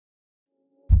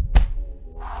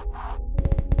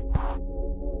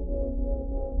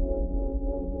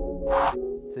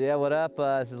So yeah, what up?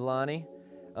 This is Lonnie.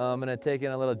 I'm gonna take you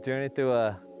on a little journey through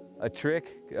a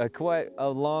trick, quite a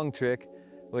long trick,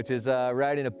 which is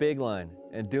riding a big line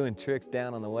and doing tricks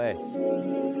down on the way.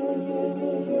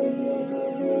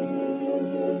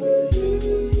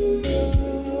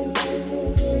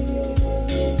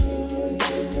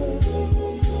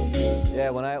 Yeah,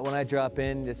 when I drop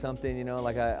into something, you know,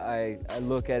 like I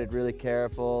look at it really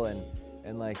careful, and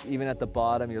like even at the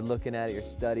bottom, you're looking at it, you're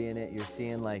studying it, you're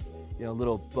seeing like, you know,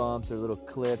 little bumps or little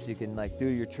cliffs you can like do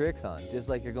your tricks on, just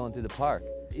like you're going through the park.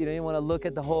 You know, you want to look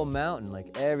at the whole mountain,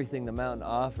 like everything the mountain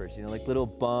offers, you know, like little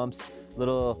bumps,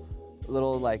 little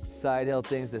like side hill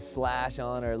things to slash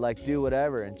on, or like do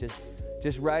whatever, and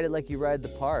just ride it like you ride the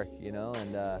park, you know.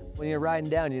 And when you're riding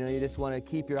down, you know, you just want to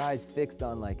keep your eyes fixed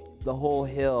on like the whole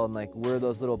hill and like where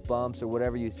those little bumps or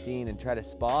whatever you've seen, and try to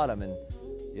spot them, and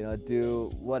you know,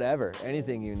 do whatever,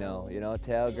 anything, you know,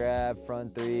 tail grab,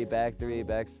 front three, back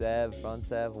sev, front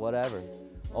sev, whatever,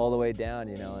 all the way down,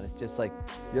 you know. And it's just like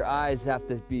your eyes have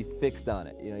to be fixed on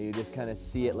it, you know. You just kind of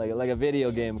see it like a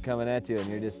video game coming at you, and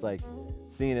you're just like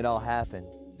seeing it all happen,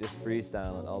 just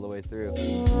freestyling all the way through.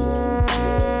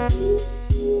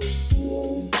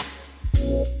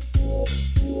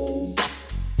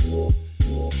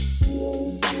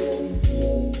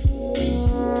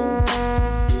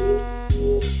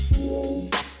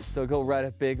 So go ride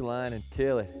a big line and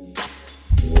kill it.